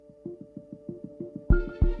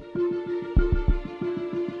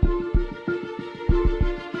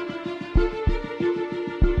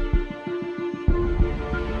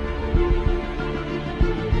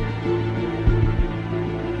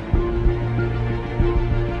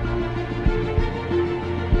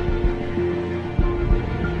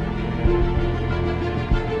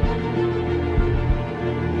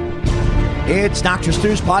It's Dr.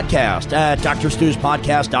 Stu's podcast at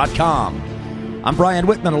drstuspodcast.com. I'm Brian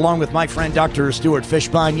Whitman, along with my friend Dr. Stuart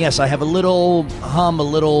Fishbein. Yes, I have a little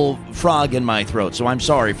frog in my throat, so I'm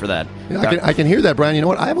sorry for that. Yeah, I can hear that, Brian. You know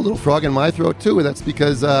what? I have a little frog in my throat, too, and that's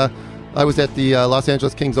because I was at the Los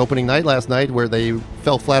Angeles Kings opening night last night where they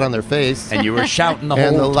fell flat on their face. And you were shouting the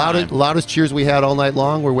whole time. And the loudest cheers we had all night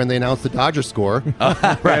long were when they announced the Dodgers score.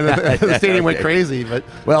 Right. And the stadium went crazy. But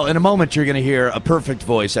well, in a moment, you're going to hear a perfect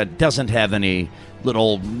voice that doesn't have any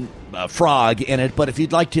little frog in it. But if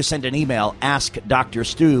you'd like to send an email,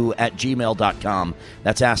 askdrstu@gmail.com.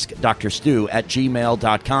 That's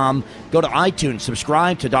askdrstu@gmail.com. Go to iTunes,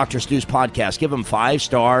 subscribe to Dr. Stu's podcast. Give him 5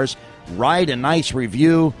 stars. Write a nice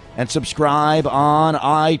review and subscribe on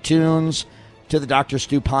iTunes to the Dr.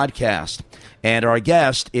 Stu podcast. And our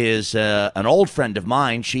guest is an old friend of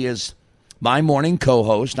mine. She is my morning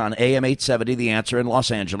co-host on AM 870, The Answer in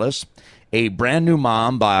Los Angeles. A brand new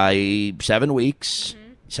mom by 7 weeks.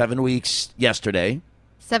 7 weeks yesterday.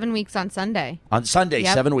 7 weeks on Sunday. On Sunday,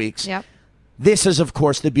 Yep. 7 weeks. Yep. This is, of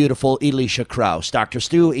course, the beautiful Elisha Krause. Dr.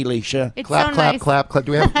 Stu, Elisha. It's clap, so clap, nice. clap, clap.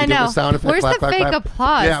 Do we have I to give know. a sound effect? Where's clap, the clap, fake clap?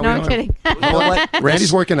 applause? Yeah, No, I'm kidding. You know what?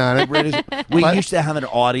 Randy's working on it. We But- used to have an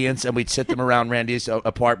audience, and we'd sit them around Randy's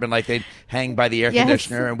apartment like they'd hang by the air Yes.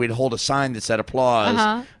 conditioner, and we'd hold a sign that said applause.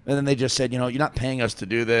 Uh-huh. And then they just said, you're not paying us to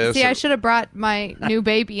do this. See, I should have brought my new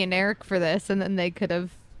baby and Eric for this, and then they could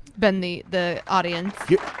have been the audience.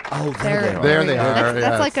 There they are. There they are. That's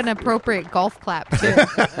yes. like an appropriate golf clap, too.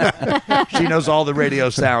 She knows all the radio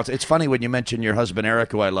sounds. It's funny when you mention your husband,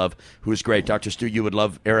 Eric, who I love, who's great. Dr. Stu, you would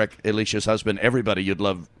love Eric, Elisha's husband. Everybody, you'd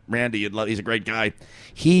love Randy. He's a great guy.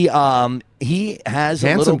 He has handsome,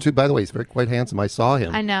 a little... too. By the way, he's quite handsome. I saw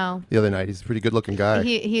him I know. the other night. He's a pretty good-looking guy.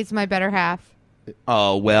 He's my better half.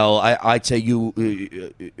 Oh, well, I'd say you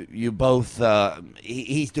both,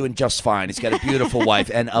 he's doing just fine. He's got a beautiful wife.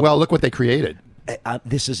 And well, look what they created.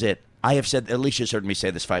 this is it. I have said, Alicia's heard me say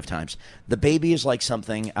this 5 times. The baby is like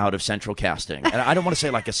something out of Central Casting. And I don't want to say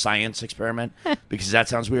like a science experiment because that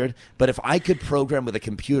sounds weird. But if I could program with a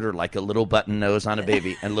computer like a little button nose on a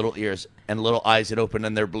baby and little ears and little eyes that open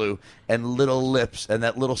and they're blue and little lips and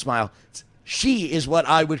that little smile, she is what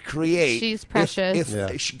I would create. She's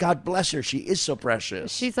precious. God bless her. She is so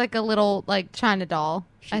precious. She's like a little China doll,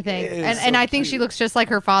 I think. is And so I think cute. she looks just like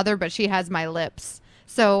her father, but she has my lips.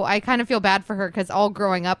 So I kind of feel bad for her because all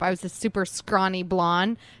growing up, I was this super scrawny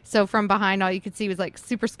blonde. So from behind, all you could see was like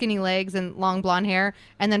super skinny legs and long blonde hair.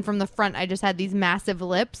 And then from the front, I just had these massive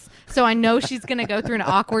lips. So I know she's going to go through an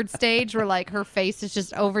awkward stage where like her face is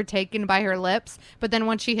just overtaken by her lips. But then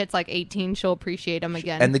once she hits like 18, she'll appreciate them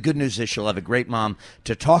again. And the good news is she'll have a great mom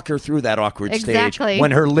to talk her through that awkward Exactly. stage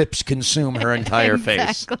when her lips consume her entire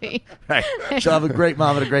face. Exactly. Right. She'll have a great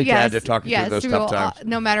mom and a great dad to talk her through those she tough will, times.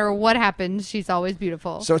 no matter what happens, she's always beautiful.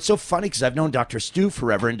 So it's so funny because I've known Dr. Stu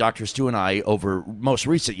forever, and Dr. Stu and I, over most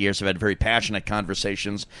recent years, have had very passionate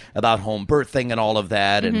conversations about home birthing and all of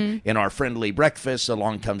that. And in our friendly breakfast,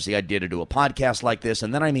 along comes the idea to do a podcast like this.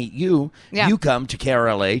 And then I meet you. Yeah. You come to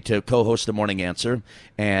KRLA to co-host The Morning Answer.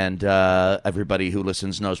 And everybody who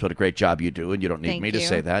listens knows what a great job you do, and you don't need Thank me to you.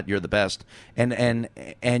 say that. You're the best.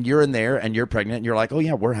 And you're in there, and you're pregnant, and you're like, oh,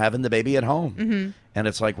 yeah, we're having the baby at home. Mm-hmm. And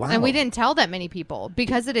it's like, wow. And we didn't tell that many people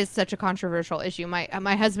because it is such a controversial issue.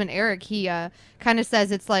 My husband Eric, he kind of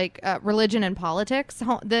says it's like religion and politics.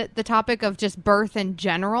 The topic of just birth in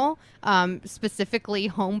general, specifically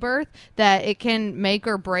home birth, that it can make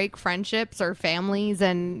or break friendships or families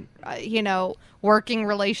and working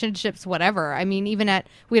relationships, whatever. I mean,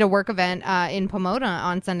 we had a work event in Pomona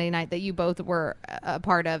on Sunday night that you both were a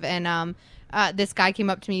part of, and this guy came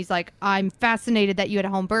up to me. He's like, I'm fascinated that you had a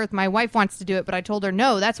home birth. My wife wants to do it, but I told her,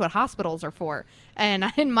 no, that's what hospitals are for. And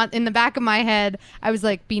in the back of my head, I was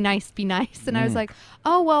like, be nice, be nice. And I was like,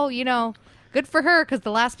 oh, well, good for her, because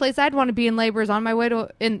the last place I'd want to be in labor is on my way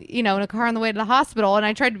in a car on the way to the hospital. And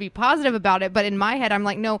I tried to be positive about it, but in my head, I'm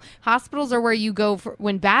like, no, hospitals are where you go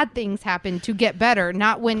when bad things happen to get better,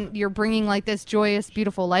 not when you're bringing like this joyous,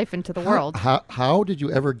 beautiful life into the world. How did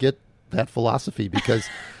you ever get that philosophy? Because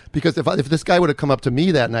if this guy would have come up to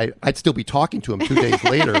me that night, I'd still be talking to him 2 days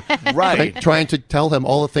later, Right. trying to tell him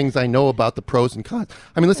all the things I know about the pros and cons.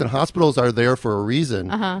 I mean, listen, hospitals are there for a reason,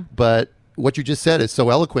 but what you just said is so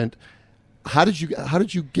eloquent. How did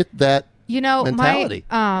you get that mentality?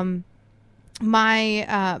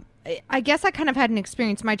 I guess I kind of had an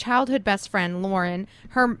experience. My childhood best friend, Lauren,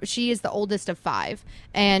 she is the oldest of 5,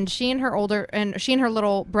 and she and her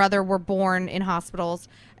little brother were born in hospitals.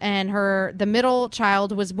 and the middle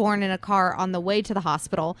child was born in a car on the way to the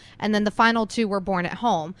hospital, and then the final 2 were born at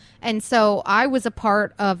home. And so I was a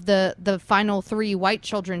part of the final 3 white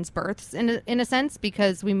children's births in a sense,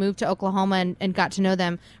 because we moved to Oklahoma and got to know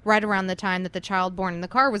them right around the time that the child born in the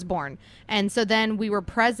car was born. And so then we were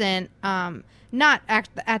present, not at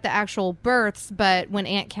the actual births, but when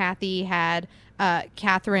Aunt Kathy had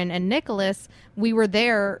Catherine and Nicholas, we were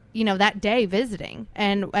there, that day visiting.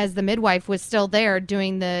 And as the midwife was still there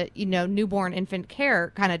doing the, newborn infant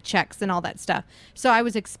care kind of checks and all that stuff. So I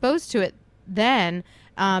was exposed to it then,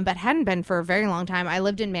 but hadn't been for a very long time. I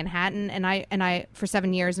lived in Manhattan and I for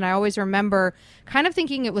 7 years. And I always remember kind of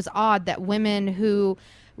thinking it was odd that women who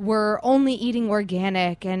were only eating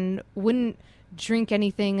organic and wouldn't drink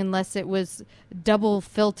anything unless it was double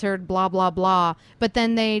filtered, blah, blah, blah. But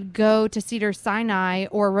then they'd go to Cedars-Sinai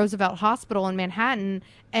or Roosevelt Hospital in Manhattan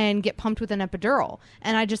and get pumped with an epidural.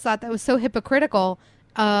 And I just thought that was so hypocritical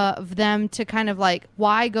of them to kind of like,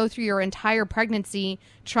 why go through your entire pregnancy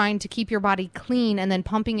trying to keep your body clean and then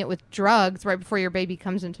pumping it with drugs right before your baby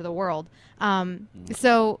comes into the world.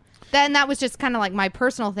 So then that was just kind of like my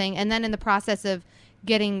personal thing. And then in the process of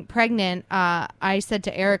getting pregnant, I said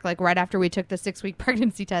to Eric, like right after we took the 6-week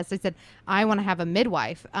pregnancy test, I said, I want to have a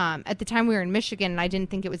midwife. At the time we were in Michigan, and I didn't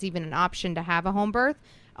think it was even an option to have a home birth,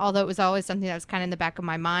 although it was always something that was kind of in the back of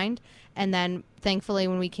my mind. And then thankfully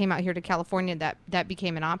when we came out here to California, that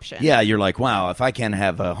became an option. Yeah, you're like, wow, if I can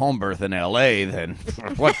have a home birth in L.A., then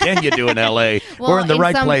what can you do in L.A.? Well, we're in the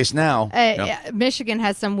right place now. Michigan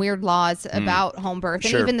has some weird laws about home birth.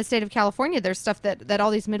 And Sure. even the state of California, there's stuff that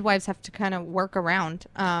all these midwives have to kind of work around.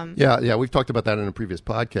 Yeah, we've talked about that in a previous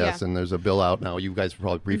podcast, Yeah. and there's a bill out now. You guys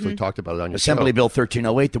probably briefly talked about it on your Assembly show. Bill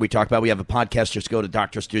 1308 that we talked about. We have a podcast. Just go to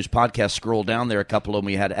Dr. Stu's podcast, scroll down there. A couple of them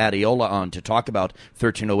we had Adiola on to talk about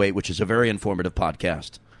 1308, which is a very informative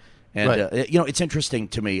podcast. And, Right. it's interesting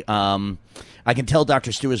to me. I can tell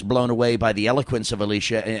Dr. Stu is blown away by the eloquence of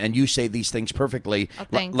Alicia, and you say these things perfectly, Oh,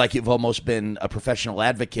 thanks. like you've almost been a professional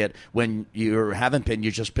advocate when you haven't been.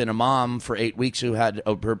 You've just been a mom for 8 weeks who had,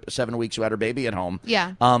 7 weeks who had her baby at home.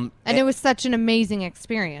 Yeah. And it was such an amazing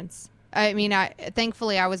experience. I mean,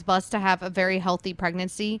 thankfully I was blessed to have a very healthy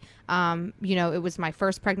pregnancy. It was my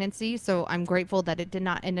first pregnancy, so I'm grateful that it did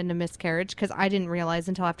not end in a miscarriage, because I didn't realize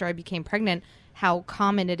until after I became pregnant how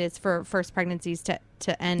common it is for first pregnancies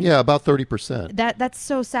to end. Yeah, about 30%. That's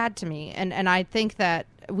so sad to me. And I think that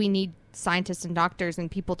we need scientists and doctors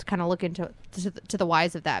and people to kind of look into to the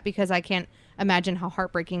whys of that, because I can't imagine how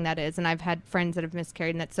heartbreaking that is. And I've had friends that have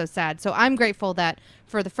miscarried, and that's so sad. So I'm grateful that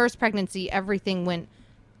for the first pregnancy, everything went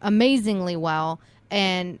amazingly well.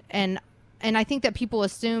 And I think that people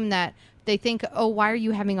assume that they think, oh, why are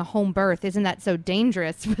you having a home birth? Isn't that so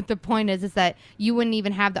dangerous? But the point is that you wouldn't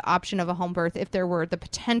even have the option of a home birth if there were the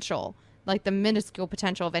potential, like the minuscule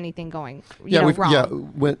potential of anything going wrong. Yeah,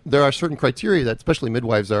 when there are certain criteria that especially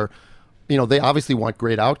midwives are, they obviously want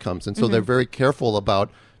great outcomes. And so they're very careful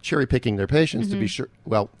about cherry picking their patients to be sure.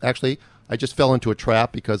 Well, actually, I just fell into a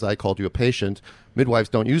trap because I called you a patient. Midwives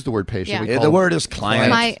don't use the word patient. Yeah. We The word is client.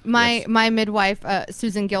 My midwife,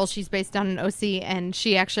 Susan Gill, she's based down in OC, and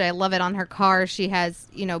she actually, I love it, on her car. She has,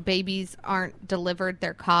 babies aren't delivered,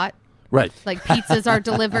 they're caught. Right. Like pizzas are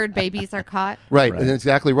delivered, babies are caught. Right, and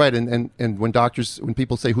exactly right. And when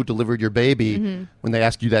people say who delivered your baby, when they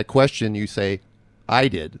ask you that question, you say, I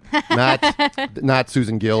did, not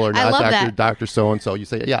Susan Gill or I not love Dr. So-and-so. You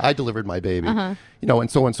say, yeah, I delivered my baby. And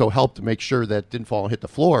so-and-so helped make sure that it didn't fall and hit the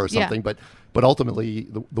floor or something. Yeah. But ultimately,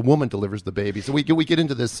 the woman delivers the baby. So we get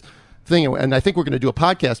into this thing, and I think we're going to do a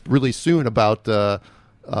podcast really soon about the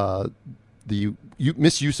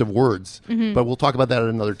misuse of words. But we'll talk about that at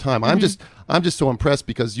another time. I'm just so impressed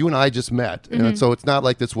because you and I just met, and so it's not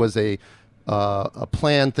like this was a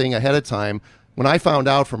planned thing ahead of time. When I found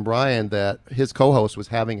out from Brian that his co-host was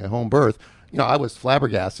having a home birth, I was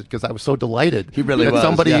flabbergasted because I was so delighted. He really that was,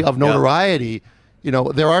 somebody yeah. of notoriety.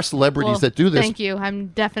 There are celebrities that do this. Thank you. I'm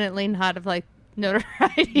definitely not of like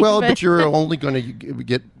notoriety. Well, but you're only going to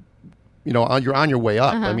get, you're on your way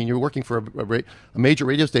up. I mean, you're working for a major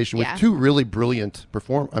radio station with two really brilliant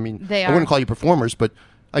performers. I mean, They I are. wouldn't call you performers, but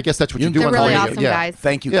I guess that's what you do They're on really radio. awesome yeah. guys.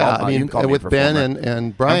 Thank you. Yeah, Paul. I mean, You can call me a with Ben performer.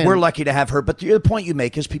 and Brian. And we're lucky to have her. But the point you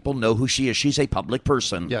make is people know who she is. She's a public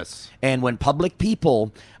person. Yes. And when public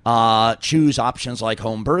people choose options like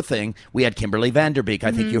home birthing, we had Kimberly Vanderbeek.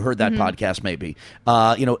 I think you heard that podcast maybe.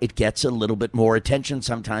 It gets a little bit more attention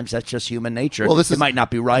sometimes. That's just human nature. Well, this it is might not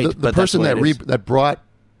be right, the but person that's the way it is. that brought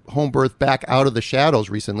home birth back out of the shadows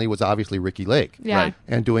recently was obviously Ricki Lake. Yeah. Right.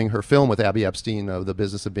 And doing her film with Abby Epstein of The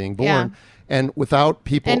Business of Being Born. Yeah. And without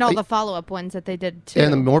people... And all the follow-up ones that they did, too.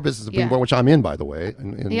 And the More Business of Being Yeah. Born, which I'm in, by the way,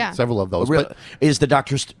 in several of those. But Is the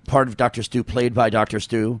part of Dr. Stu played by Dr.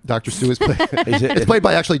 Stu? Dr. Stu is played... it's played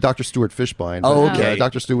by actually Dr. Stuart Fishbein. Oh, but, okay.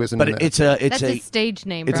 Dr. Stu isn't But in it's That's a his stage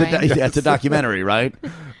name, it's Brian. it's a documentary, right?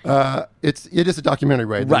 it is a documentary,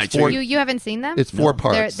 right? There's Right, so You haven't seen them? It's 4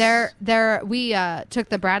 parts. We took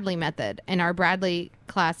the Bradley method, and our Bradley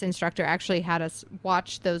class instructor actually had us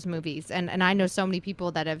watch those movies. And I know so many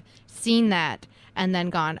people that have seen that and then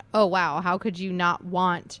gone, oh, wow, how could you not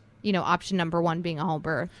want, option number 1 being a home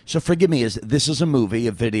birth? So forgive me, this is a movie,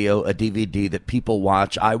 a video, a DVD that people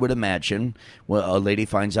watch. I would imagine, well, a lady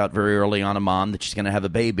finds out very early on, a mom, that she's going to have a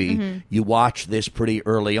baby. Mm-hmm. You watch this pretty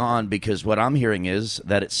early on because what I'm hearing is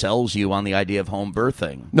that it sells you on the idea of home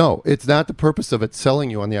birthing. No, it's not the purpose of it selling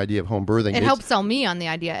you on the idea of home birthing. It helps sell me on the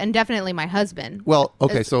idea, and definitely my husband. Well,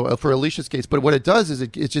 okay, so for Alicia's case, but what it does is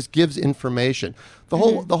it just gives information. The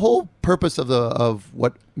whole purpose of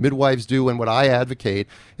what midwives do and what I advocate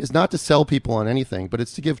is not to sell people on anything, but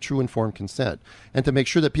it's to give true informed consent and to make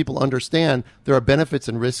sure that people understand there are benefits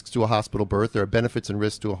and risks to a hospital birth, there are benefits and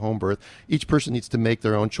risks to a home birth. Each person needs to make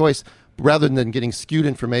their own choice rather than getting skewed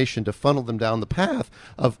information to funnel them down the path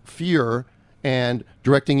of fear and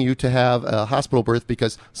directing you to have a hospital birth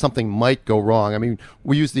because something might go wrong. I mean,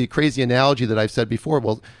 we use the crazy analogy that I've said before.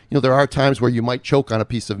 Well, there are times where you might choke on a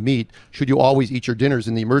piece of meat. Should you always eat your dinners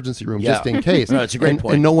in the emergency room just in case? No, it's a great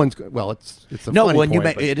point. And no one's, well, it's a funny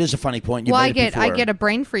point. It is a funny point. You Well, made it I before. get a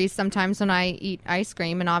brain freeze sometimes when I eat ice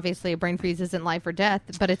cream, and obviously a brain freeze isn't life or death,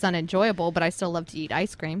 but it's unenjoyable, but I still love to eat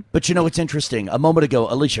ice cream. But it's interesting. A moment ago,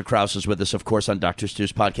 Alicia Krause is with us, of course, on Dr.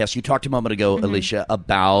 Stu's podcast. You talked a moment ago, Alicia,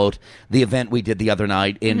 about the event we did the other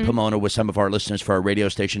night in Pomona with some of our listeners for our radio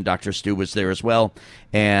station. Dr. Stu was there as well.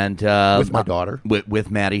 And with my daughter.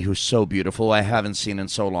 With Maddie, who's so beautiful. I haven't seen in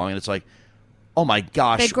so long. And it's like, oh my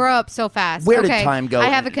gosh. They grow up so fast. Where did time go? I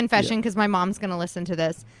have a confession because my mom's going to listen to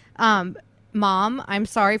this. Mom, I'm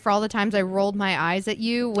sorry for all the times I rolled my eyes at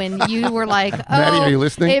you when you were like, oh, Maddie, are you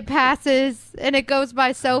listening? It passes and it goes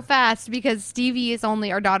by so fast because Stevie is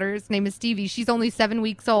only, our daughter's name is Stevie. She's only 7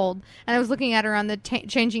 weeks old. And I was looking at her on the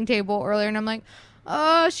changing table earlier and I'm like,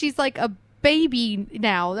 oh, she's like a baby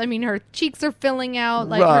now. I mean, her cheeks are filling out,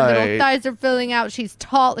 like her little thighs are filling out. She's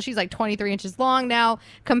tall. She's like 23 inches long now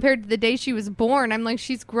compared to the day she was born. I'm like,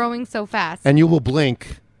 she's growing so fast. And you will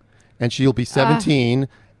blink and she'll be 17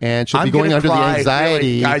 and she'll be going under the anxiety.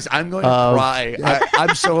 Really, guys, I'm going to cry.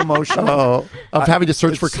 I'm so emotional. Of having to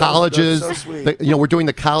search for colleges. So sweet. We're doing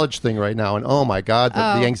the college thing right now. And oh my God,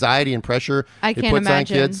 the anxiety and pressure I it can't puts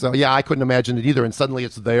imagine. on kids. So yeah, I couldn't imagine it either. And suddenly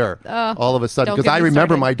it's there all of a sudden. Don't Because get I me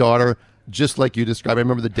remember started. my daughter just like you described. I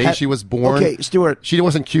remember the day she was born. Okay, Stuart. She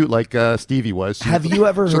wasn't cute like Stevie was. Have you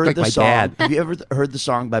ever she looked heard like the my song? dad. Have you ever heard the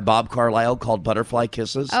song by Bob Carlyle called Butterfly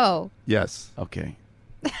Kisses? Oh, Yes. Okay.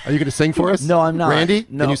 Are you going to sing for us? No, I'm not. Randy,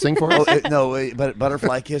 no. can you sing for us? But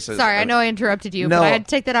Butterfly Kisses. sorry. I know I interrupted you, No. but I had to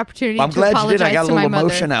take that opportunity I'm to glad you apologize did. I got a to my little mother.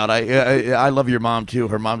 emotion out. I love your mom too.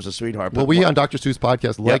 Her mom's a sweetheart. Well, but we on Dr. Stu's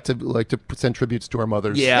podcast like to send tributes to our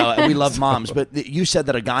mothers. Yeah, we love moms. But you said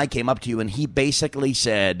that a guy came up to you and he basically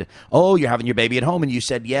said, "Oh, you're having your baby at home," and you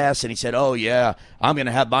said yes, and he said, "Oh yeah, I'm going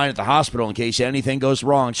to have mine at the hospital in case anything goes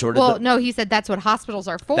wrong." Sort of. Well, no, he said that's what hospitals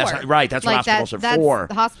are for. That's right, that's what hospitals are for.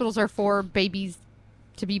 Hospitals are for babies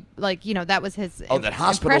to be like, that was his that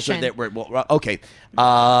hospitals impression. are there. Well, okay.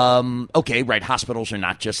 Okay, right. Hospitals are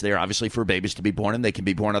not just there, obviously, for babies to be born, and they can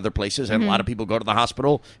be born other places. And a lot of people go to the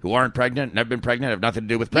hospital who aren't pregnant, never been pregnant, have nothing to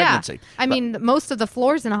do with pregnancy. I mean, most of the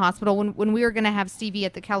floors in a hospital, when we were going to have Stevie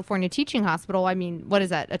at the California Teaching Hospital, I mean, what is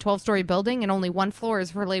that, a 12-story building, and only one floor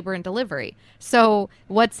is for labor and delivery. So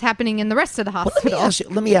what's happening in the rest of the hospital?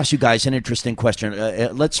 Let me ask you guys an interesting question.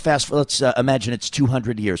 Let's imagine it's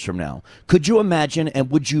 200 years from now. Could you imagine,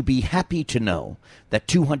 and would you be happy to know that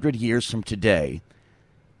 200 years from today,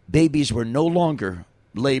 babies were no longer,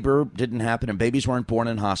 labor didn't happen and babies weren't born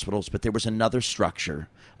in hospitals, but there was another structure,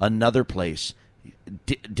 another place,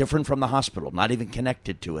 different from the hospital, not even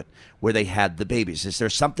connected to it, where they had the babies? Is there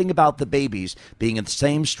something about the babies being in the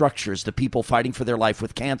same structure as the people fighting for their life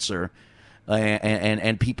with cancer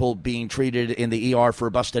and people being treated in the ER for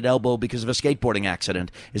a busted elbow because of a skateboarding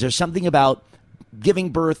accident? Is there something about giving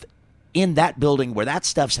birth in that building where that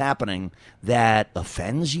stuff's happening that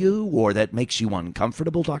offends you or that makes you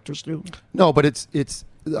uncomfortable, Dr. Stu? No, but it's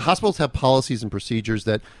hospitals have policies and procedures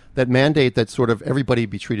that mandate that sort of everybody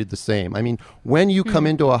be treated the same. I mean, when you come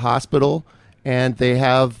into a hospital and they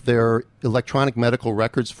have their electronic medical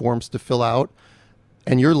records forms to fill out,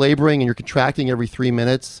 and you're laboring and you're contracting every 3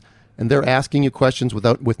 minutes, and they're asking you questions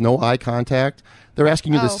with no eye contact. They're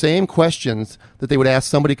asking you the same questions that they would ask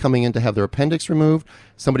somebody coming in to have their appendix removed,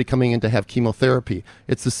 somebody coming in to have chemotherapy.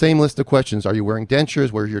 It's the same list of questions. Are you wearing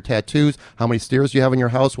dentures? Where are your tattoos? How many stairs do you have in your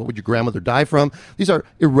house? What would your grandmother die from? These are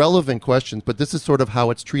irrelevant questions, but this is sort of how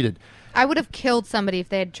it's treated. I would have killed somebody if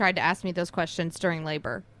they had tried to ask me those questions during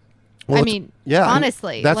labor. Well, I mean,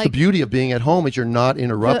 honestly. That's the beauty of being at home is you're not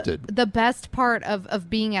interrupted. The best part of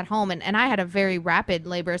being at home, and I had a very rapid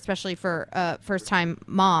labor, especially for first-time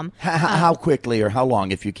mom. How quickly or how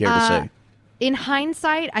long, if you care to say? In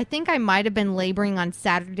hindsight, I think I might have been laboring on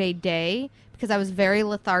Saturday day because I was very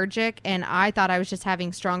lethargic, and I thought I was just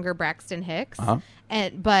having stronger Braxton Hicks.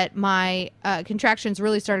 But my contractions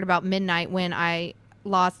really started about midnight when I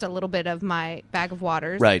lost a little bit of my bag of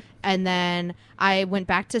waters. Right. And then I went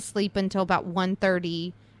back to sleep until about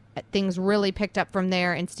 1:30. Things really picked up from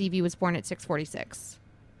there, and Stevie was born at 6:46.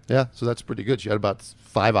 Yeah, so that's pretty good. She had about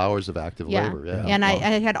 5 hours of active labor. Yeah. And I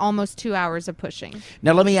had almost 2 hours of pushing.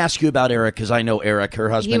 Now, let me ask you about Eric, because I know Eric, her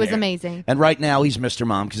husband. He was amazing. And right now, he's Mr.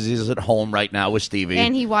 Mom, because he's at home right now with Stevie.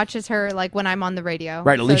 And he watches her, like, when I'm on the radio.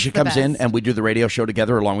 Right, so Alicia comes in, and we do the radio show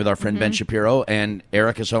together, along with our friend Ben Shapiro, and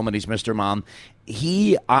Eric is home, and he's Mr. Mom.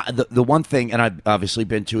 The one thing, and I've obviously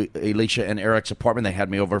been to Alicia and Eric's apartment. They had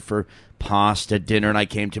me over for pasta dinner, and I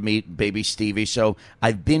came to meet baby Stevie. So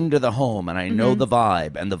I've been to the home, and I know the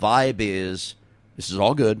vibe. And the vibe is, this is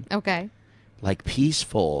all good. Okay. Like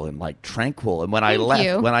peaceful and like tranquil. And when I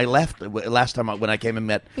left last time when I came and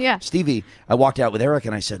met Stevie, I walked out with Eric,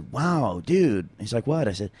 and I said, "Wow, dude." He's like, "What?"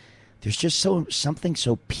 I said, "There's just something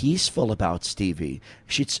so peaceful about Stevie.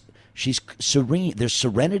 She's serene. There's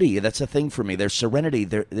serenity. That's a thing for me. There's serenity.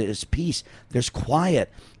 There's peace. There's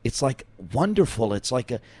quiet. It's like wonderful. It's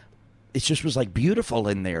like it just was like beautiful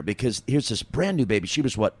in there because here's this brand new baby. She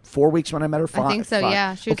was what, 4 weeks when I met her? I think so.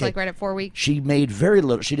 Yeah, she was like right at 4 weeks. She made very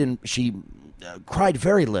little. She cried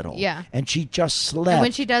very little. Yeah, and she just slept. And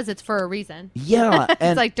when she does, it's for a reason. Yeah,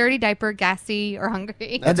 and it's like dirty diaper, gassy, or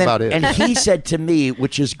hungry. That's about it. And he said to me,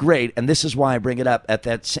 which is great, and this is why I bring it up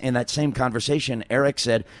in that same conversation. Eric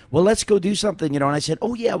said, "Well, let's go do something," and I said,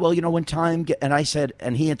 "Oh yeah, well, when time," and I said,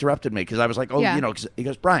 and he interrupted me because I was like, "Oh, cause he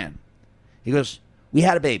goes, Brian," he goes, "We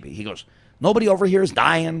had a baby." He goes, "Nobody over here is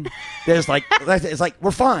dying. There's like, it's like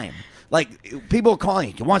we're fine." Like, people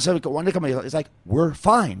calling, want to come here. It's like, we're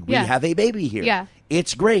fine. We have a baby here. Yeah.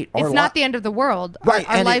 It's great. It's not the end of the world. Right.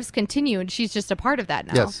 Our lives continue, and she's just a part of that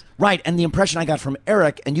now. Yes. Right. And the impression I got from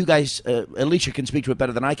Eric, and you guys, Alicia can speak to it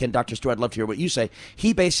better than I can. Dr. Stu, I'd love to hear what you say.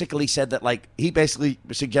 He basically said that, like, he basically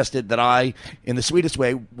suggested that I, in the sweetest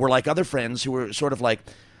way, were like other friends who were sort of like,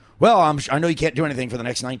 well, I know you can't do anything for the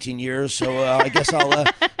next 19 years, so I guess I'll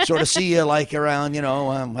sort of see you like around,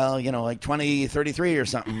 like 2033 or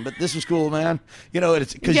something. But this was cool, man.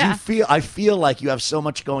 It's because I feel like you have so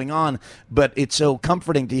much going on, but it's so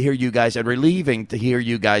comforting to hear you guys and relieving to hear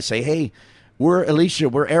you guys say, hey, we're Alicia,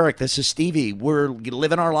 we're Eric, this is Stevie, we're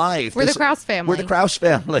living our life. We're the Krause family. We're the Krause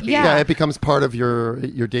family. Yeah, it becomes part of your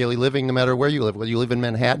daily living no matter where you live. Whether you live in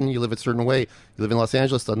Manhattan, you live a certain way. You live in Los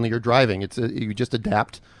Angeles, suddenly you're driving. You just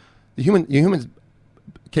adapt. The human's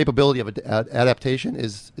capability of adaptation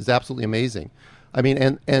is absolutely amazing. I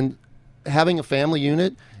mean, and having a family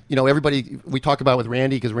unit, everybody we talk about with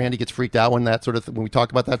Randy because Randy gets freaked out when we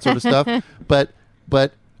talk about that sort of stuff. But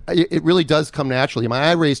it really does come naturally.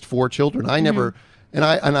 I raised 4 children. I never, and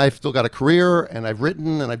I've still got a career, and I've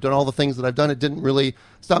written, and I've done all the things that I've done. It didn't really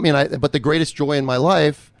stop me. But the greatest joy in my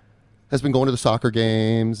life has been going to the soccer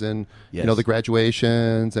games and the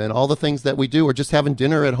graduations and all the things that we do, or just having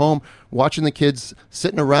dinner at home, watching the kids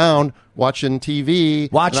sitting around watching TV,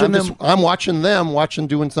 I'm watching them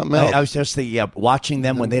doing something else. I was just thinking, watching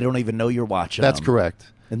them when they don't even know you're watching. That's correct.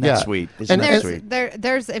 And that's sweet. Isn't that sweet?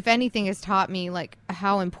 There's, if anything, has taught me like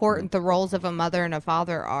how important the roles of a mother and a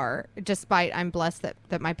father are. Despite I'm blessed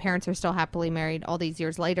that my parents are still happily married all these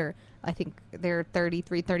years later. I think they're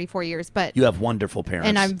 33, 34 years. But you have wonderful parents.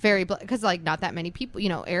 And I'm very blessed because like not that many people,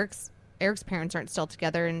 Eric's parents aren't still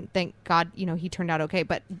together, and thank God, he turned out okay.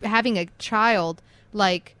 But having a child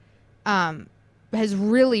like has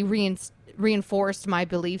really reinforced my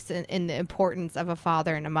beliefs in the importance of a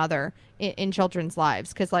father and a mother in children's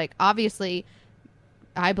lives. Because like obviously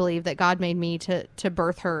I believe that God made me to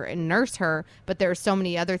birth her and nurse her, but there are so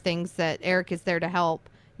many other things that Eric is there to help.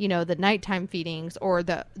 The nighttime feedings or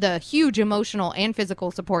the huge emotional and physical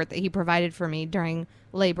support that he provided for me during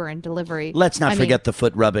labor and delivery. Let's not forget the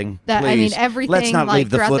foot rubbing, please. Everything. Let's not leave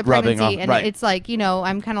the foot rubbing off. And it's like,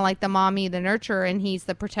 I'm kind of like the mommy, the nurturer, and he's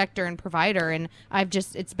the protector and provider. And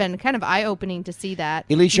it's been kind of eye-opening to see that.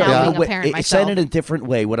 Alicia, being a parent myself. Say it in a different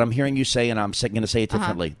way. What I'm hearing you say, and I'm going to say it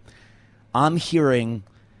differently. I'm hearing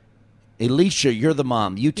Alicia, you're the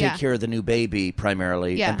mom. You take Yeah. care of the new baby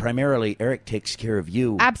primarily. Yeah. And primarily, Eric takes care of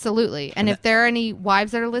you. Absolutely. And if there are any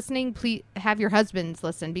wives that are listening, please have your husbands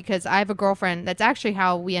listen, because I have a girlfriend. That's actually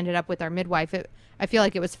how we ended up with our midwife. I feel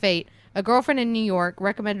like it was fate. A girlfriend in New York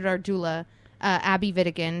recommended our doula, Abby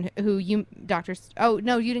Vidigan, who you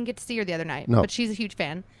didn't get to see her the other night, No. but she's a huge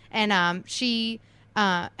fan. And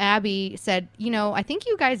Abby said, I think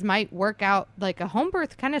you guys might work out like a home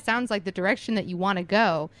birth. Kind of sounds like the direction that you want to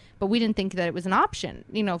go, but we didn't think that it was an option.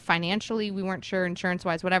 Financially, we weren't sure, insurance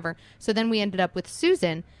wise, whatever. So then we ended up with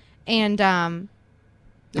Susan. And Can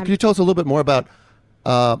you tell us a little bit more about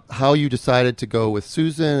how you decided to go with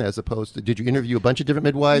Susan as opposed to, did you interview a bunch of different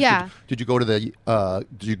midwives? Yeah. Did you go to did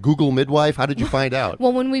you Google midwife? How did you find out?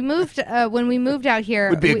 Well, when we moved out here,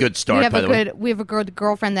 Would be a good start, by the way. We have a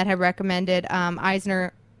girlfriend that had recommended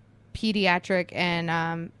Eisner Pediatric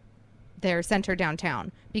and their center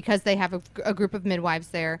downtown, because they have a group of midwives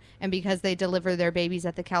there, and because they deliver their babies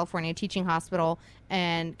at the California Teaching Hospital,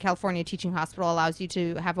 and California Teaching Hospital allows you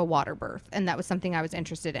to have a water birth, and that was something I was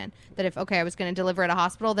interested in. That if I was going to deliver at a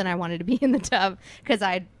hospital, then I wanted to be in the tub, because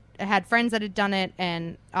I had friends that had done it,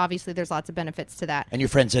 and obviously there's lots of benefits to that. And your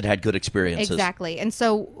friends had good experiences. Exactly. And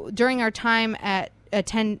so during our time at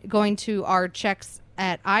going to our checks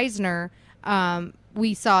at Eisner,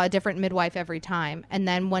 we saw a different midwife every time. And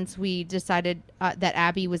then once we decided that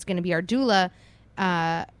Abby was going to be our doula,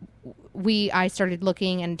 I started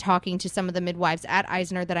looking and talking to some of the midwives at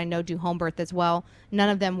Eisner that I know do home birth as well. None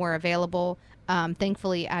of them were available.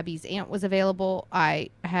 Thankfully, Abby's aunt was available. I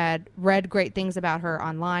had read great things about her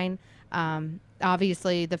online.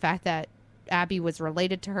 Obviously, the fact that Abby was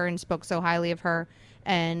related to her and spoke so highly of her,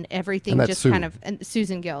 and everything And that's just Sue. kind of, and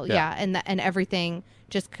Susan Gill, Yeah. and everything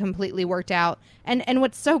just completely worked out. And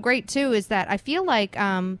what's so great too is that I feel like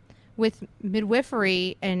with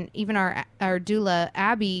midwifery and even our doula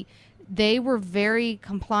Abby, they were very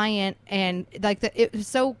compliant, and it was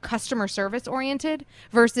so customer service oriented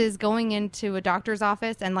versus going into a doctor's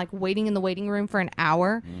office and like waiting in the waiting room for an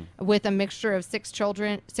hour with a mixture of sick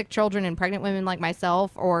children and pregnant women like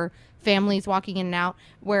myself, or families walking in and out,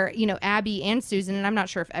 where Abby and Susan, and I'm not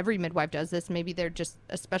sure if every midwife does this, maybe they're just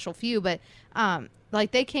a special few, but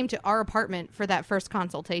they came to our apartment for that first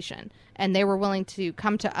consultation, and they were willing to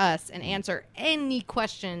come to us and answer any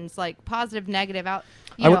questions, like positive, negative, off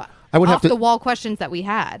the wall questions that we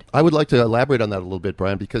had. I would like to elaborate on that a little bit,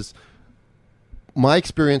 Brian, because my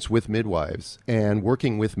experience with midwives and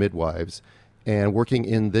working with midwives and working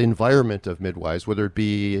in the environment of midwives, whether it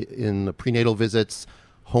be in the prenatal visits,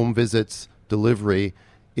 home visits, delivery,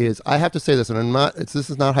 is, I have to say this, and this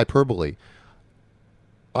is not hyperbole.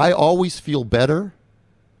 I always feel better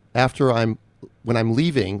when I'm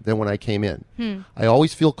leaving than when I came in. I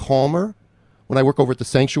always feel calmer. When I work over at the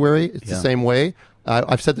sanctuary, it's the same way.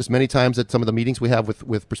 I've said this many times at some of the meetings we have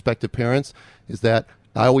with prospective parents, is that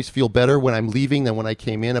I always feel better when I'm leaving than when I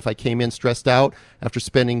came in. If I came in stressed out after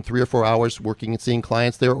spending 3 or 4 hours working and seeing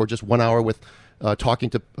clients there, or just 1 hour with talking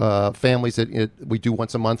to families that we do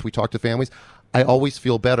once a month, we talk to families, I always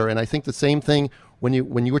feel better. And I think the same thing when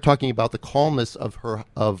you were talking about the calmness of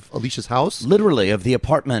Alicia's house, literally of the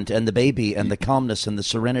apartment and the baby, and the calmness and the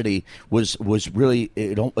serenity was really,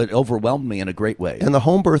 it overwhelmed me in a great way. and the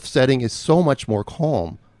home birth setting is so much more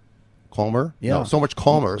calmer. Yeah. No, so much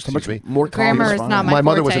calmer. So much excuse me. more calm. Grammar is not my My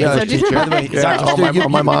mother was forte, an so English just- teacher. By the way, Yeah,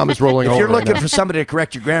 my mom is rolling If over. you're right looking now. for somebody to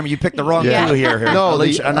correct your grammar, you pick the wrong Yeah. clue here. No,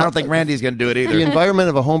 Alicia, and I don't think Randy's going to do it either. The environment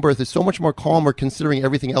of a home birth is so much more calmer, considering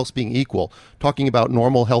everything else being equal. Talking about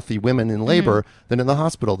normal, healthy women in labor than in the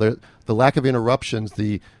hospital. The lack of interruptions,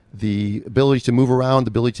 the ability to move around, the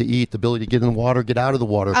ability to eat, the ability to get in the water, get out of the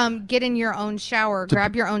water, Get in your own shower,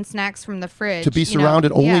 grab your own snacks from the fridge. to be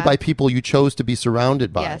surrounded only by people you chose to be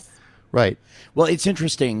surrounded by. Yes. Right. Well, it's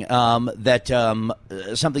interesting that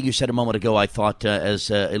something you said a moment ago, I thought as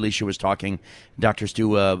Alicia was talking, Dr. Stu,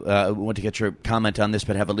 want to get your comment on this,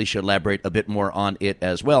 but have Alicia elaborate a bit more on it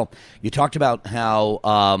as well. You talked about how,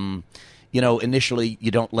 initially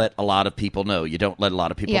you don't let a lot of people know. You don't let a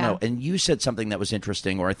lot of people know. And you said something that was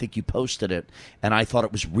interesting, or I think you posted it, and I thought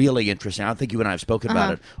it was really interesting. I don't think you and I have spoken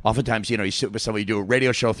about it. Oftentimes, you sit with somebody, you do a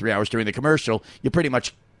radio show 3 hours during the commercial, you pretty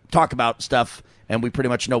much talk about stuff, and we pretty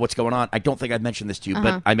much know what's going on. I don't think I've mentioned this to you,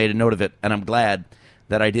 but I made a note of it, and I'm glad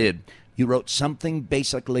that I did. You wrote something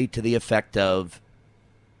basically to the effect of,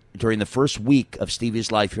 during the first week of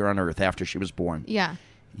Stevie's life here on Earth after she was born, Yeah.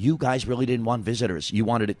 you guys really didn't want visitors. You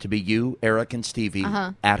wanted it to be you, Eric, and Stevie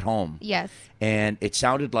at home. Yes. And it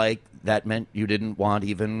sounded like that meant you didn't want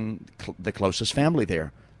even the closest family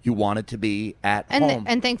there. you wanted to be at home.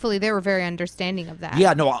 And thankfully, they were very understanding of that.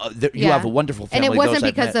 Yeah, no, you have a wonderful family. And it wasn't those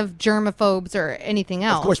I've because met. of germaphobes or anything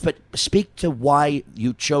else. Of course, but speak to why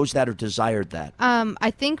you chose that or desired that.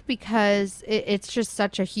 I think because it's just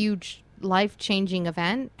such a huge life-changing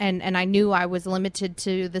event, and I knew I was limited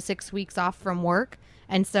to the 6 weeks off from work,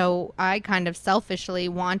 and so I kind of selfishly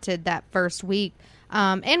wanted that first week.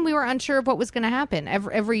 And we were unsure of what was going to happen.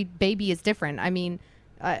 Every baby is different. I mean,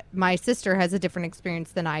 my sister has a different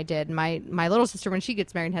experience than I did. My little sister, when she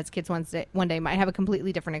gets married and has kids one day, might have a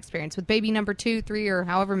completely different experience. With baby number 2, 3, or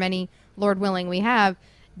however many, Lord willing, we have,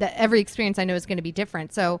 that every experience I know is going to be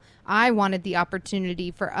different. So I wanted the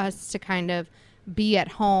opportunity for us to kind of be at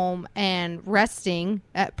home and resting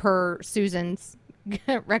per Susan's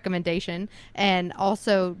recommendation, and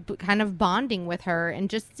also kind of bonding with her and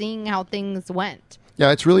just seeing how things went.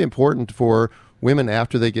 Yeah, it's really important for women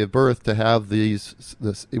after they give birth to have this,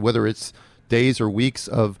 whether it's days or weeks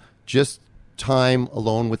of just time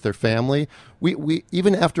alone with their family. We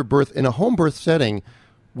even after birth, in a home birth setting,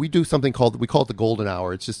 we do something we call it the golden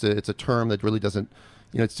hour. It's just it's a term that really doesn't,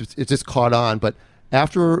 it's just caught on. But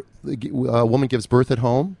after a woman gives birth at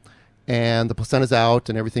home and the placenta's out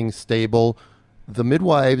and everything's stable, the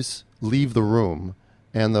midwives leave the room,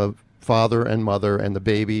 and the father and mother and the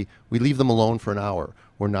baby, we leave them alone for an hour.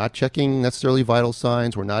 We're not checking necessarily vital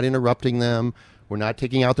signs. We're not interrupting them. We're not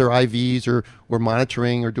taking out their IVs, or we're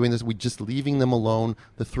monitoring or doing this. We're just leaving them alone,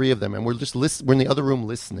 the three of them, and we're just we're in the other room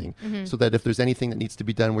listening, so that if there's anything that needs to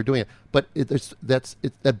be done, we're doing it. But it's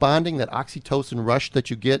that bonding, that oxytocin rush that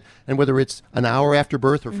you get, and whether it's an hour after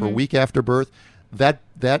birth or for a week after birth, that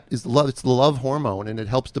is love. It's the love hormone, and it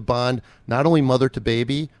helps to bond not only mother to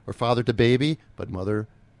baby or father to baby, but mother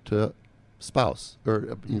to spouse,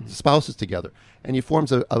 or spouses together, and it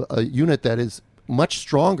forms a unit that is much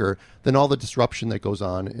stronger than all the disruption that goes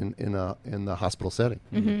on in the hospital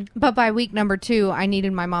setting. But by week number 2, I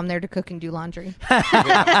needed my mom there to cook and do laundry. So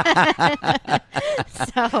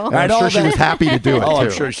I'm sure she was happy to do it. Oh, too.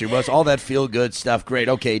 I'm sure she was. All that feel good stuff. Great.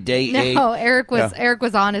 Okay, day 8. No, Eric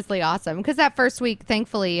was honestly awesome, because that first week,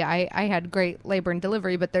 thankfully, I had great labor and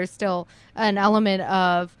delivery, but there's still an element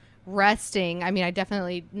of resting. I mean, I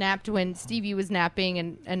definitely napped when Stevie was napping,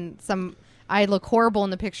 and I look horrible in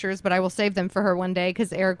the pictures, but I will save them for her one day,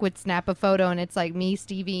 because Eric would snap a photo and it's like me,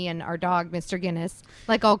 Stevie, and our dog, Mr. Guinness,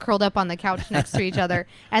 like all curled up on the couch next to each other.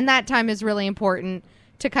 And that time is really important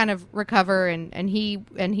to kind of recover, and he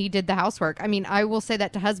did the housework. I mean, I will say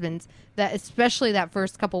that to husbands, that especially that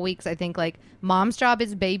first couple weeks, I think, like, mom's job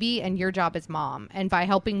is baby and your job is mom, and by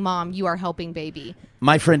helping mom, you are helping baby.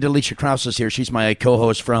 My friend Alicia Krause is here. She's my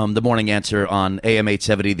co-host from The Morning Answer on AM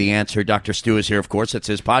 870 The Answer. Dr. Stu is here, of course. It's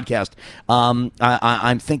his podcast.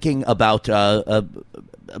 I'm thinking about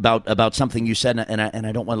something you said, and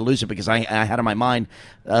I don't want to lose it, because I had in my mind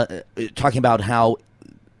talking about how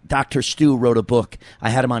Dr. Stu wrote a book. I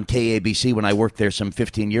had him on KABC when I worked there some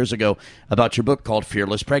 15 years ago about your book called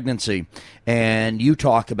Fearless Pregnancy. And you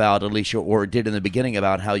talk about, Alicia, or did in the beginning,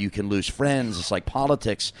 about how you can lose friends. It's like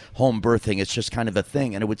politics, home birthing. It's just kind of a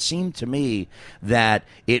thing. And it would seem to me that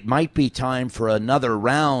it might be time for another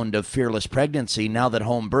round of Fearless Pregnancy now that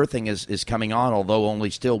home birthing is coming on, although only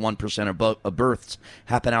still 1% of births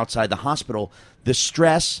happen outside the hospital. The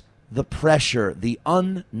stress, the pressure, the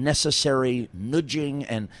unnecessary nudging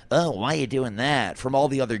and, oh, why are you doing that, from all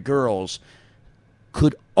the other girls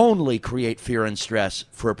could only create fear and stress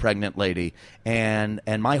for a pregnant lady. And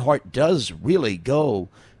my heart does really go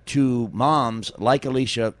to moms like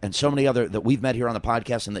Alicia and so many other that we've met here on the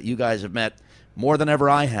podcast, and that you guys have met more than ever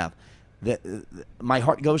I have. My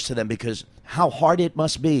heart goes to them, because how hard it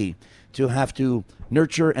must be to have to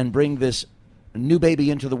nurture and bring this new baby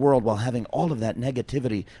into the world while having all of that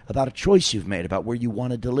negativity about a choice you've made about where you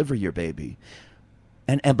want to deliver your baby.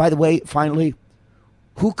 And by the way, finally,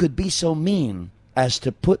 who could be so mean as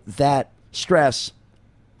to put that stress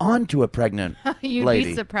onto a pregnant You'd lady?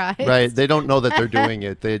 be surprised. Right? They don't know that they're doing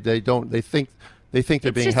it. They don't. They think they're It's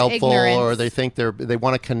being just helpful, ignorance. or they think they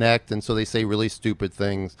want to connect, and so they say really stupid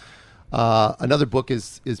things. Another book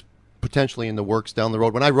is potentially in the works down the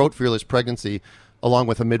road. When I wrote Fearless Pregnancy, along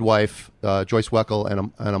with a midwife, Joyce Weckel,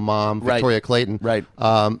 and a mom, Right. Victoria Clayton. Right.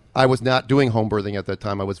 I was not doing home birthing at that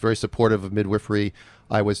time. I was very supportive of midwifery.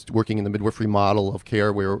 I was working in the midwifery model of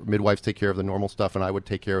care, where midwives take care of the normal stuff, and I would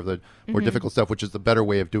take care of the more difficult stuff, which is the better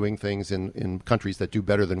way of doing things in countries that do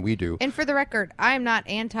better than we do. And for the record, I am not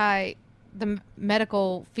anti the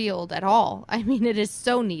medical field at all. I mean, it is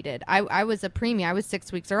so needed. I was a preemie. I was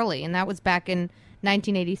 6 weeks early, and that was back in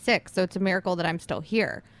 1986. So it's a miracle that I'm still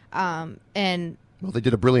here. And Well, they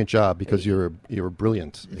did a brilliant job because you're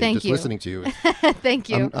brilliant. Thank just you. Listening to you. Thank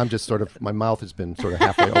you. I'm just sort of, my mouth has been sort of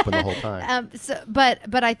halfway open the whole time.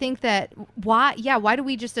 But I think that why do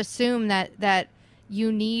we just assume that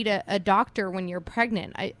you need a doctor when you're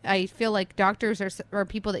pregnant? I feel like doctors are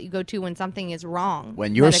people that you go to when something is wrong.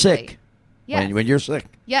 When you're medically. sick. Yes. When you're sick.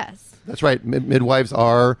 Yes. That's right. Midwives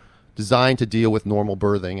are designed to deal with normal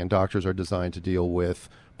birthing, and doctors are designed to deal with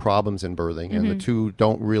problems in birthing, and the two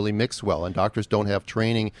don't really mix well, and doctors don't have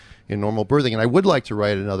training in normal birthing. And I would like to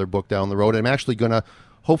write another book down the road. I'm actually going to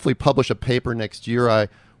hopefully publish a paper next year. I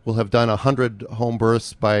will have done 100 home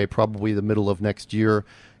births by probably the middle of next year,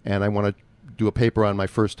 and I want to do a paper on my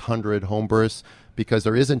first 100 home births, because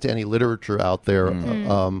there isn't any literature out there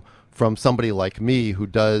from somebody like me who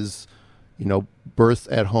does, births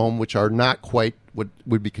at home, which are not quite what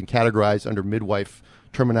would be categorized under midwife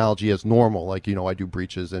terminology as normal. Like, I do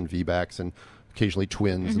breeches and VBACs and occasionally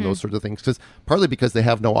twins and those sorts of things, partly because they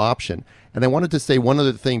have no option. And I wanted to say one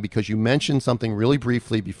other thing, because you mentioned something really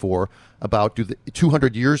briefly before about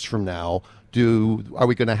 200 years from now, are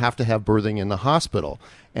we going to have birthing in the hospital?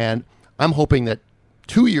 And I'm hoping that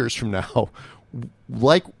 2 years from now,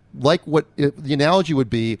 like what the analogy would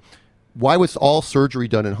be, why was all surgery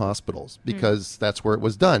done in hospitals? Because that's where it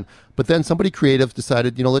was done. But then somebody creative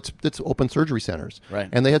decided, let's open surgery centers. Right.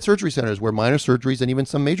 And they had surgery centers where minor surgeries and even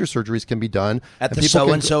some major surgeries can be done. At the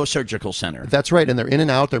so-and-so surgical center. That's right. And they're in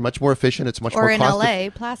and out. They're much more efficient. It's much more cost. Or in LA,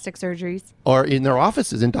 plastic surgeries. Or in their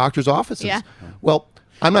offices, in doctors' offices. Yeah. Well,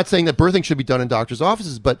 I'm not saying that birthing should be done in doctors'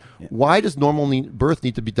 offices, but why does normal birth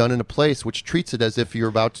need to be done in a place which treats it as if you're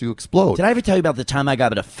about to explode? Did I ever tell you about the time I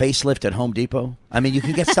got a facelift at Home Depot? I mean, you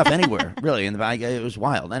can get stuff anywhere, really. And it was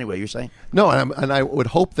wild. Anyway, you're saying? No, and I would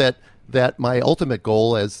hope that my ultimate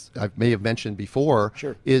goal, as I may have mentioned before,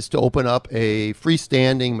 is to open up a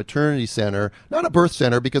freestanding maternity center, not a birth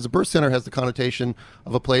center, because a birth center has the connotation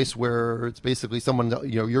of a place where it's basically someone,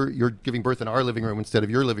 you're giving birth in our living room instead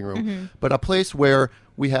of your living room, but a place where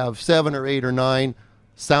we have 7 or 8 or 9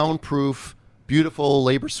 soundproof, beautiful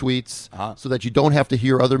labor suites, so that you don't have to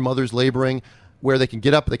hear other mothers laboring, where they can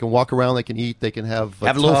get up, they can walk around, they can eat, they can have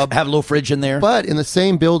a little fridge in there. But in the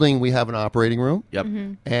same building, we have an operating room. Yep.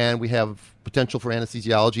 And we have potential for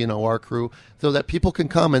anesthesiology and OR crew, so that people can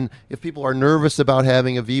come, and if people are nervous about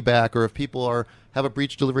having a VBAC, or if people have a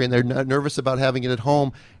breech delivery and they're nervous about having it at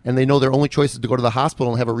home, and they know their only choice is to go to the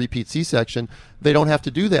hospital and have a repeat C-section, they don't have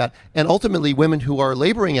to do that. And ultimately, women who are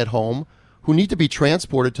laboring at home, who need to be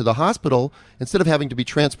transported to the hospital, instead of having to be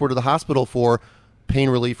transported to the hospital for pain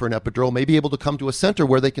relief or an epidural, may be able to come to a center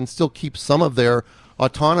where they can still keep some of their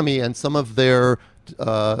autonomy and some of their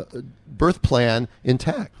birth plan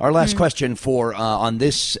intact. Our last question for on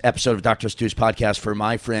this episode of Dr. Stu's podcast for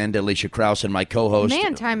my friend Alicia Krause and my co-host.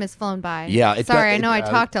 Man, time has flown by. Yeah. Sorry, I know I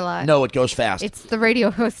talked a lot. No, it goes fast. It's the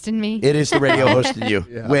radio host in me. It is the radio host in you.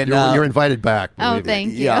 Yeah. When, you're invited back.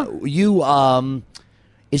 Thank you. Yeah, you.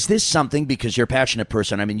 Is this something, because you're a passionate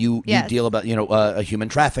person? I mean, you deal about human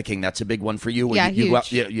trafficking. That's a big one for you. Yeah, you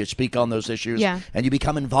huge. You speak on those issues. Yeah. And you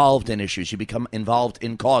become involved in issues. You become involved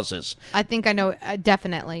in causes. I think I know,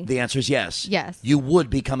 definitely. The answer is yes. Yes. You would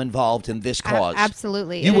become involved in this cause.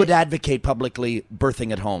 Absolutely. You would advocate publicly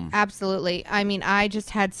birthing at home. Absolutely. I mean, I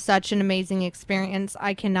just had such an amazing experience.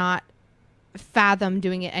 I cannot fathom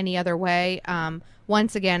doing it any other way.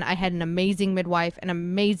 Once again, I had an amazing midwife, an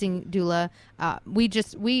amazing doula.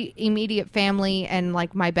 We immediate family and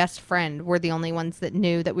like my best friend were the only ones that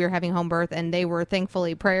knew that we were having home birth, and they were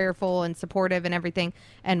thankfully prayerful and supportive and everything.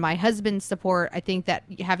 And my husband's support, I think that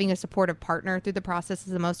having a supportive partner through the process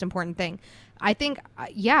is the most important thing. I think,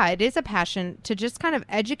 it is a passion to just kind of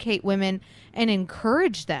educate women and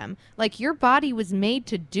encourage them. Like, your body was made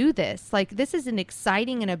to do this. Like, this is an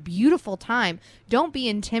exciting and a beautiful time. Don't be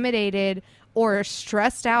intimidated or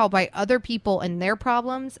stressed out by other people and their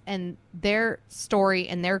problems and their story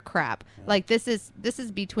and their crap. Like, this is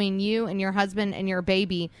between you and your husband and your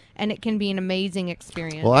baby, and it can be an amazing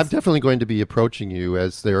experience. Well, I'm definitely going to be approaching you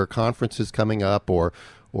as there are conferences coming up or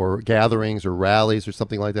gatherings or rallies or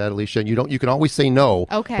something like that, Alicia. And you can always say no,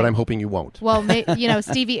 okay, but I'm hoping you won't. Well,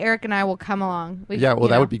 Stevie, Eric, and I will come along. That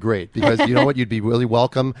would be great, because you know what? You'd be really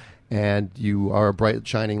welcome, and you are a bright,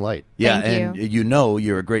 shining light. Yeah, Thank and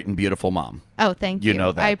you're a great and beautiful mom. Oh, thank you. You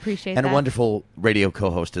know that. I appreciate and that. And a wonderful radio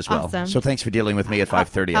co-host as well. Awesome. So thanks for dealing with me at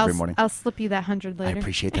 5:30 every morning. I'll slip you that 100 later. I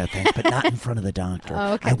appreciate that, thanks, but not in front of the doctor.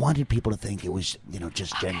 Oh, okay. I wanted people to think it was,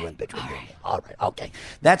 just genuine between you. All right, okay.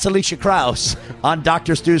 That's Alicia Krause on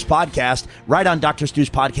Dr. Stu's podcast, right on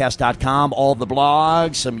drstuspodcast.com. All the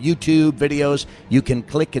blogs, some YouTube videos. You can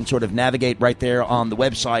click and sort of navigate right there on the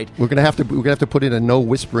website. We're gonna have to put in a no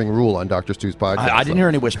whispering rule rule on Dr. Stu's podcast. I didn't hear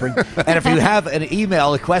any whispering. And if you have an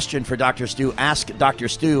email, a question for Dr. Stu, ask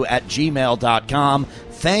drstu@gmail.com.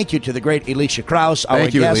 Thank you to the great Alicia Krause, our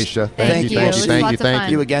Thank you, guest. Alicia. Thank you. It was lots of fun.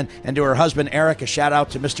 Thank you again. And to her husband, Eric, a shout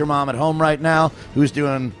out to Mr. Mom at home right now, who's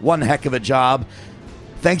doing one heck of a job.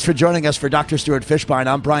 Thanks for joining us for Dr. Stuart Fishbein.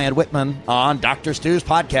 I'm Brian Whitman on Dr. Stu's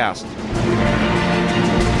podcast.